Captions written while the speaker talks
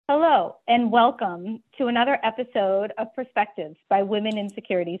Hello, and welcome to another episode of Perspectives by Women in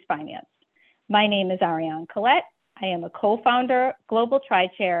Securities Finance. My name is Ariane Collette. I am a co-founder, global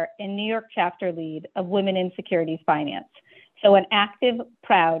tri-chair, and New York chapter lead of Women in Securities Finance, so an active,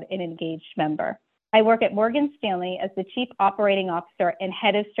 proud, and engaged member. I work at Morgan Stanley as the Chief Operating Officer and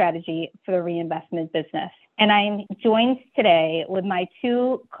Head of Strategy for the reinvestment business. And I'm joined today with my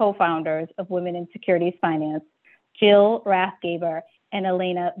two co-founders of Women in Securities Finance, Jill Rathgaber and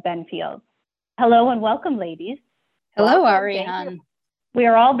Elena Benfield. Hello and welcome, ladies. Hello, Ariane. We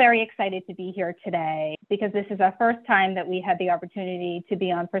are all very excited to be here today because this is our first time that we had the opportunity to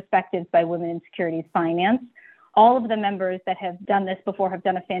be on Perspectives by Women in Securities Finance. All of the members that have done this before have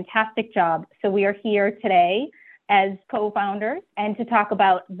done a fantastic job. So we are here today as co-founders and to talk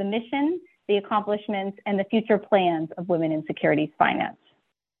about the mission, the accomplishments, and the future plans of Women in Securities Finance.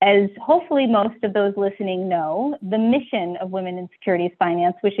 As hopefully most of those listening know, the mission of Women in Securities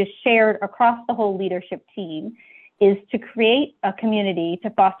Finance, which is shared across the whole leadership team, is to create a community to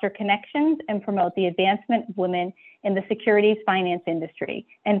foster connections and promote the advancement of women in the securities finance industry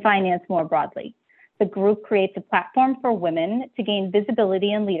and finance more broadly. The group creates a platform for women to gain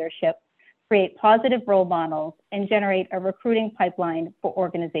visibility and leadership, create positive role models, and generate a recruiting pipeline for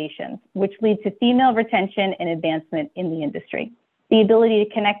organizations, which leads to female retention and advancement in the industry. The ability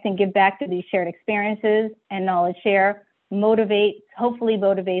to connect and give back to these shared experiences and knowledge share hopefully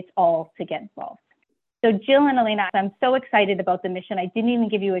motivates all to get involved. So Jill and Elena, I'm so excited about the mission. I didn't even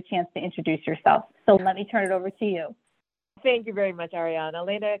give you a chance to introduce yourself. So let me turn it over to you. Thank you very much, Ariane.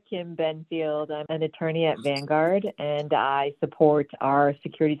 Elena Kim Benfield. I'm an attorney at Vanguard, and I support our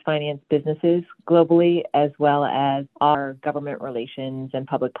securities finance businesses globally, as well as our government relations and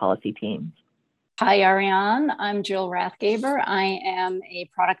public policy teams. Hi, Ariane. I'm Jill Rathgaber. I am a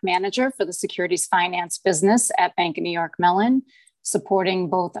product manager for the securities finance business at Bank of New York Mellon, supporting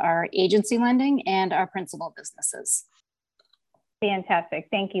both our agency lending and our principal businesses. Fantastic.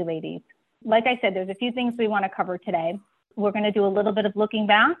 Thank you, ladies. Like I said, there's a few things we want to cover today. We're going to do a little bit of looking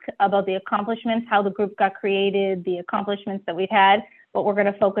back about the accomplishments, how the group got created, the accomplishments that we've had, but we're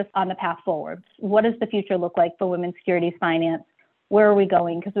going to focus on the path forward. What does the future look like for women's securities finance? Where are we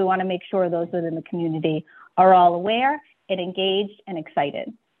going? Because we want to make sure those within the community are all aware and engaged and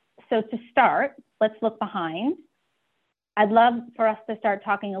excited. So to start, let's look behind. I'd love for us to start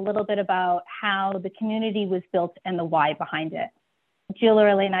talking a little bit about how the community was built and the why behind it. Jill or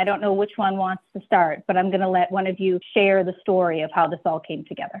Elena, I don't know which one wants to start, but I'm going to let one of you share the story of how this all came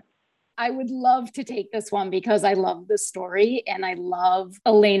together. I would love to take this one because I love the story and I love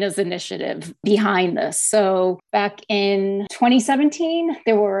Elena's initiative behind this. So back in 2017,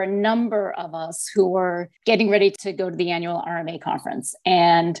 there were a number of us who were getting ready to go to the annual RMA conference.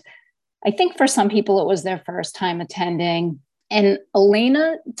 And I think for some people, it was their first time attending. And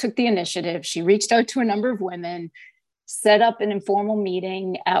Elena took the initiative. She reached out to a number of women, set up an informal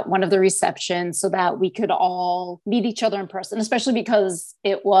meeting at one of the receptions so that we could all meet each other in person, especially because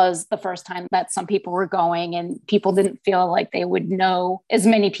it was the first time that some people were going and people didn't feel like they would know as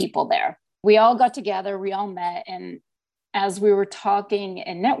many people there. We all got together, we all met, and as we were talking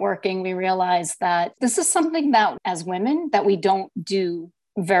and networking, we realized that this is something that as women that we don't do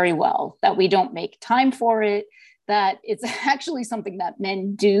very well, that we don't make time for it, that it's actually something that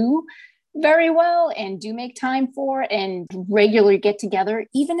men do very well and do make time for and regularly get together,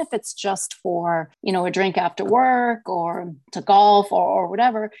 even if it's just for, a drink after work or to golf or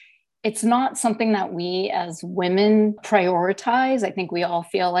whatever. It's not something that we as women prioritize. I think we all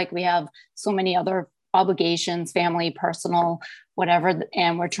feel like we have so many other obligations, family, personal, whatever,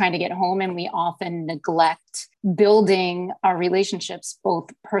 and we're trying to get home and we often neglect building our relationships both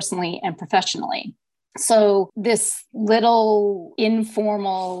personally and professionally. So this little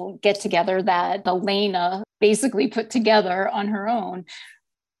informal get together that Elena basically put together on her own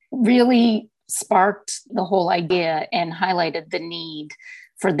really sparked the whole idea and highlighted the need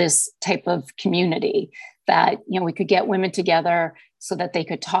for this type of community that, we could get women together so that they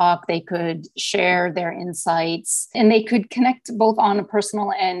could talk, they could share their insights, and they could connect both on a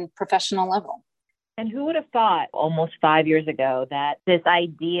personal and professional level. And who would have thought almost 5 years ago that this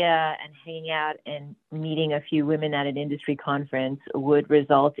idea and hanging out and meeting a few women at an industry conference would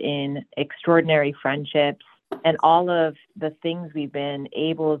result in extraordinary friendships and all of the things we've been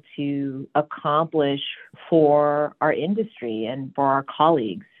able to accomplish for our industry and for our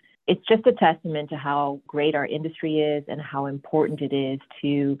colleagues? It's just a testament to how great our industry is and how important it is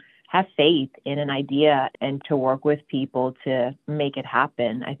to have faith in an idea and to work with people to make it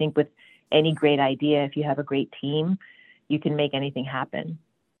happen. I think with any great idea, if you have a great team, you can make anything happen.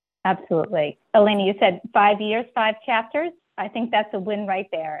 Absolutely. Elena, you said 5 years, 5 chapters. I think that's a win right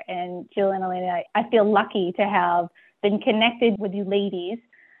there. And Jill and Elena, I feel lucky to have been connected with you ladies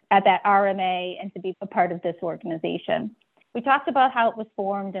at that RMA and to be a part of this organization. We talked about how it was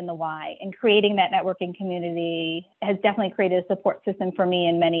formed and the why, and creating that networking community has definitely created a support system for me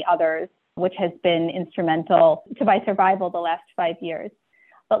and many others, which has been instrumental to my survival the last 5 years.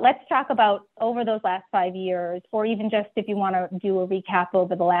 But let's talk about over those last 5 years, or even just if you want to do a recap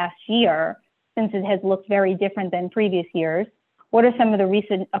over the last year, since it has looked very different than previous years. What are some of the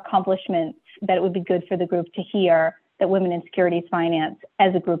recent accomplishments that it would be good for the group to hear that Women in Securities Finance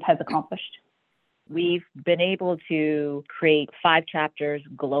as a group has accomplished? We've been able to create 5 chapters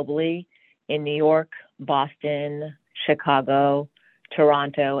globally in New York, Boston, Chicago,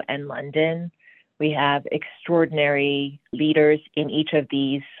 Toronto, and London. We have extraordinary leaders in each of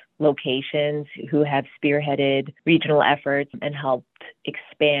these locations who have spearheaded regional efforts and helped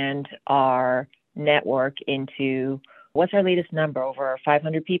expand our network into, what's our latest number, over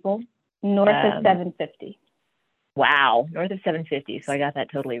 500 people? North of 750. Wow, north of 750. So I got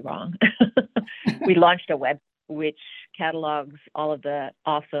that totally wrong. We launched a web which catalogs all of the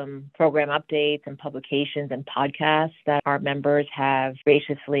awesome program updates and publications and podcasts that our members have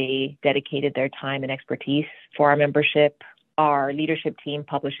graciously dedicated their time and expertise for our membership. Our leadership team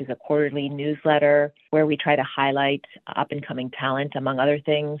publishes a quarterly newsletter where we try to highlight up-and-coming talent, among other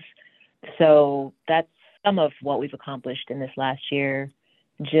things. So that's some of what we've accomplished in this last year.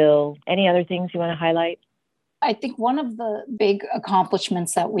 Jill, any other things you want to highlight? I think one of the big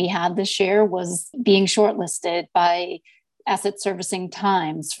accomplishments that we had this year was being shortlisted by Asset Servicing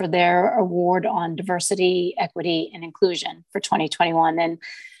Times for their award on diversity, equity, and inclusion for 2021. And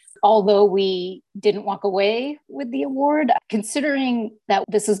although we didn't walk away with the award, considering that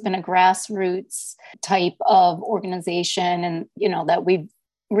this has been a grassroots type of organization and, that we've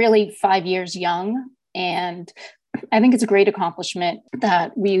really 5 years young, and I think it's a great accomplishment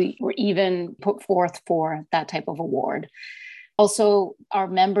that we were even put forth for that type of award. Also, our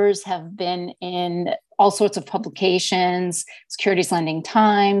members have been in all sorts of publications, Securities Lending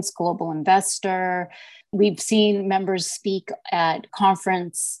Times, Global Investor. We've seen members speak at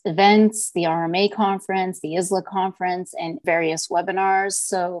conference events, the RMA conference, the ISLA conference, and various webinars.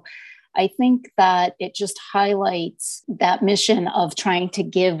 So I think that it just highlights that mission of trying to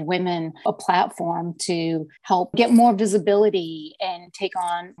give women a platform to help get more visibility and take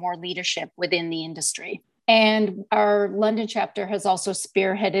on more leadership within the industry. And our London chapter has also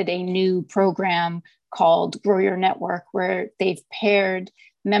spearheaded a new program called Grow Your Network, where they've paired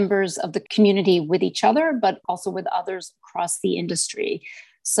members of the community with each other, but also with others across the industry.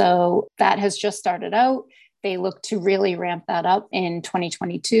 So that has just started out. They look to really ramp that up in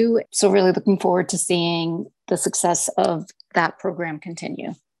 2022. So really looking forward to seeing the success of that program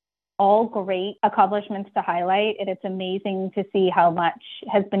continue. All great accomplishments to highlight. And it's amazing to see how much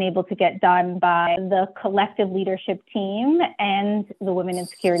has been able to get done by the collective leadership team and the Women in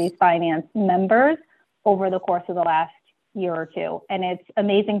Securities Finance members over the course of the last year or two. And it's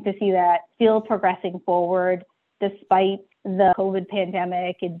amazing to see that still progressing forward despite the COVID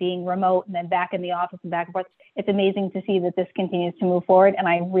pandemic and being remote and then back in the office and back and forth. It's amazing to see that this continues to move forward. And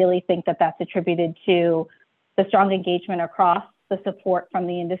I really think that that's attributed to the strong engagement across the support from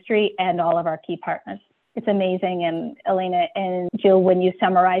the industry and all of our key partners. It's amazing. And Elena and Jill, when you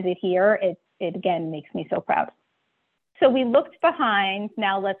summarize it here, it again makes me so proud. So we looked behind,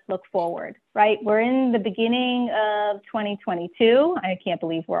 now let's look forward, right? We're in the beginning of 2022. I can't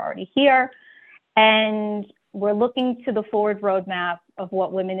believe we're already here. And we're looking to the forward roadmap of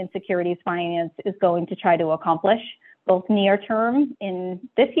what Women in Securities Finance is going to try to accomplish, both near term in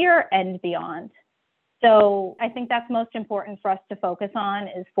this year and beyond. So I think that's most important for us to focus on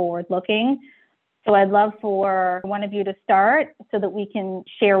is forward looking. So I'd love for one of you to start so that we can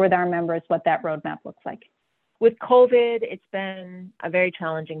share with our members what that roadmap looks like. With COVID, it's been a very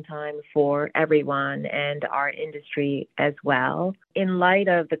challenging time for everyone and our industry as well. In light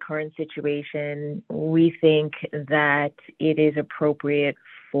of the current situation, we think that it is appropriate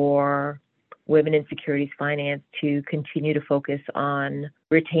for Women in Securities Finance to continue to focus on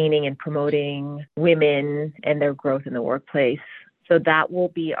retaining and promoting women and their growth in the workplace. So that will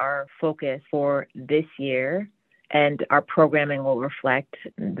be our focus for this year, and our programming will reflect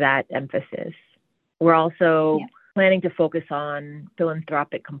that emphasis. We're also planning to focus on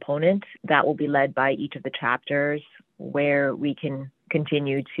philanthropic component that will be led by each of the chapters, where we can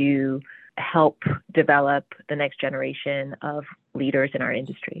continue to help develop the next generation of leaders in our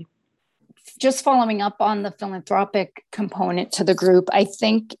industry. Just following up on the philanthropic component to the group, I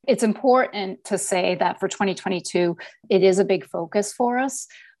think it's important to say that for 2022, it is a big focus for us,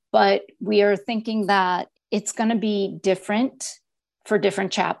 but we are thinking that it's going to be different for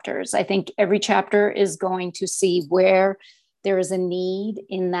different chapters. I think every chapter is going to see where there is a need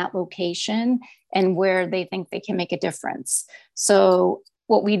in that location and where they think they can make a difference. So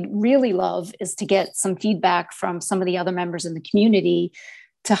what we'd really love is to get some feedback from some of the other members in the community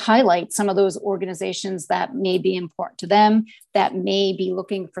to highlight some of those organizations that may be important to them, that may be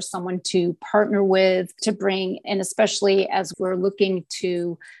looking for someone to partner with, to bring, and especially as we're looking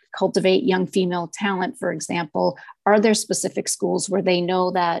to cultivate young female talent, for example, are there specific schools where they know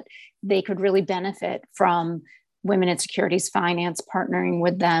that they could really benefit from Women in Securities Finance, partnering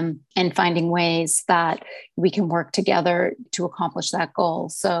with them and finding ways that we can work together to accomplish that goal.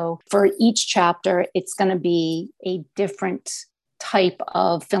 So for each chapter, it's going to be a different type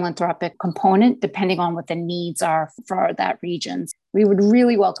of philanthropic component, depending on what the needs are for that region. We would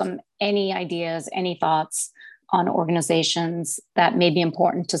really welcome any ideas, any thoughts on organizations that may be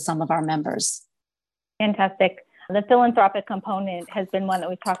important to some of our members. Fantastic. The philanthropic component has been one that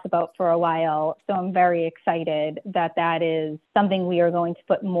we've talked about for a while. So I'm very excited that that is something we are going to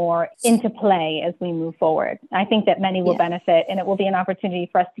put more into play as we move forward. I think that many will benefit, and it will be an opportunity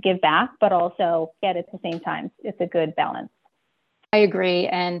for us to give back, but also get at the same time. It's a good balance. I agree.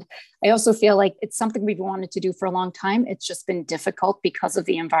 And I also feel like it's something we've wanted to do for a long time. It's just been difficult because of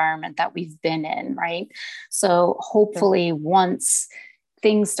the environment that we've been in, right? So hopefully once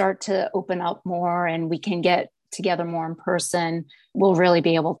things start to open up more and we can get together more in person, we'll really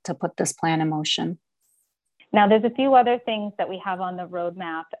be able to put this plan in motion. Now, there's a few other things that we have on the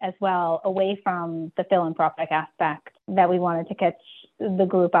roadmap as well, away from the philanthropic aspect, that we wanted to catch the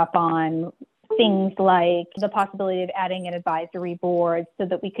group up on. Things like the possibility of adding an advisory board so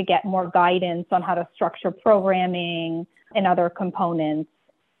that we could get more guidance on how to structure programming and other components.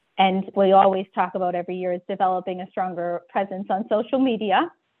 And we always talk about every year is developing a stronger presence on social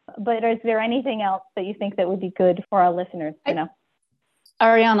media. But is there anything else that you think that would be good for our listeners to know?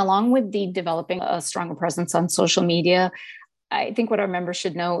 Ariane, along with the developing a stronger presence on social media, I think what our members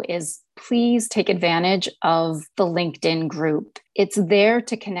should know is please take advantage of the LinkedIn group. It's there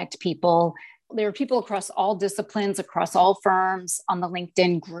to connect people. There are people across all disciplines, across all firms on the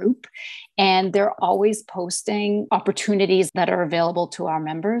LinkedIn group, and they're always posting opportunities that are available to our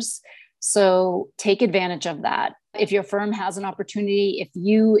members. So take advantage of that. If your firm has an opportunity, if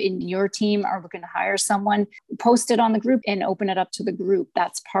you in your team are looking to hire someone, post it on the group and open it up to the group.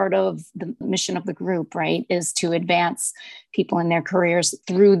 That's part of the mission of the group, right? Is to advance people in their careers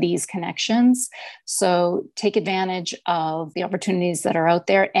through these connections. So take advantage of the opportunities that are out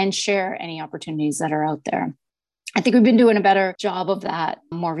there and share any opportunities that are out there. I think we've been doing a better job of that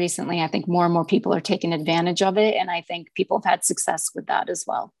more recently. I think more and more people are taking advantage of it. And I think people have had success with that as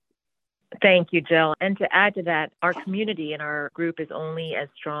well. Thank you, Jill. And to add to that, our community and our group is only as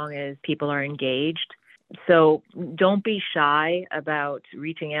strong as people are engaged. So don't be shy about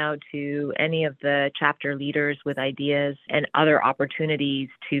reaching out to any of the chapter leaders with ideas and other opportunities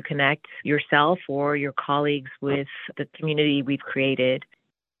to connect yourself or your colleagues with the community we've created.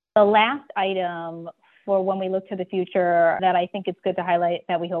 The last item for when we look to the future that I think it's good to highlight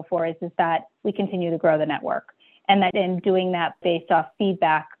that we hope for is that we continue to grow the network, and that in doing that based off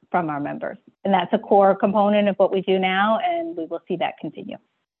feedback from our members. And that's a core component of what we do now, and we will see that continue.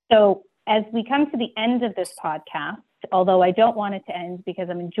 So as we come to the end of this podcast, although I don't want it to end because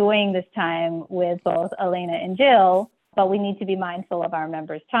I'm enjoying this time with both Elena and Jill, but we need to be mindful of our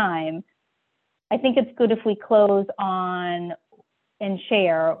members' time, I think it's good if we close on and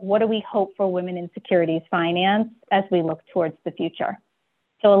share what do we hope for Women in Securities Finance as we look towards the future.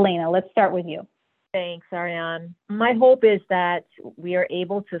 So Elena, let's start with you. Thanks, Ariane. My hope is that we are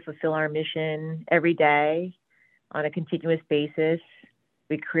able to fulfill our mission every day on a continuous basis.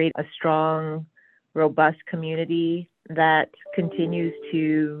 We create a strong, robust community that continues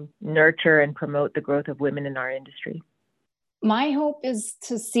to nurture and promote the growth of women in our industry. My hope is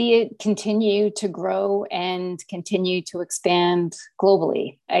to see it continue to grow and continue to expand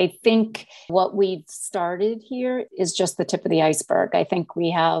globally. I think what we've started here is just the tip of the iceberg. I think we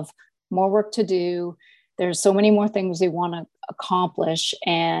have more work to do. There's so many more things we want to accomplish.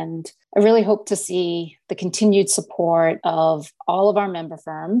 And I really hope to see the continued support of all of our member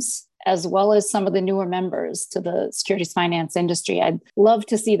firms, as well as some of the newer members to the securities finance industry. I'd love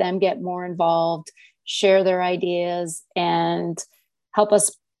to see them get more involved, share their ideas, and help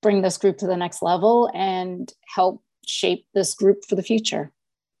us bring this group to the next level and help shape this group for the future.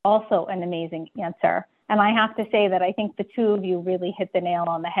 Also an amazing answer. And I have to say that I think the two of you really hit the nail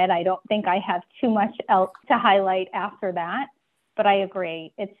on the head. I don't think I have too much else to highlight after that, but I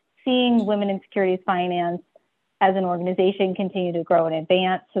agree. It's seeing Women in Securities Finance as an organization continue to grow and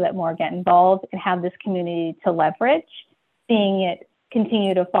advance so that more get involved and have this community to leverage, seeing it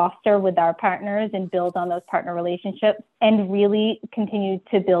continue to foster with our partners and build on those partner relationships and really continue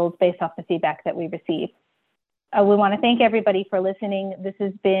to build based off the feedback that we receive. We want to thank everybody for listening. This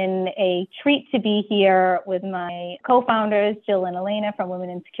has been a treat to be here with my co-founders, Jill and Elena from Women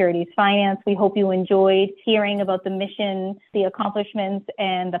in Securities Finance. We hope you enjoyed hearing about the mission, the accomplishments,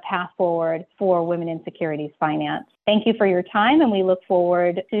 and the path forward for Women in Securities Finance. Thank you for your time, and we look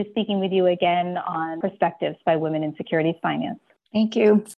forward to speaking with you again on Perspectives by Women in Securities Finance. Thank you.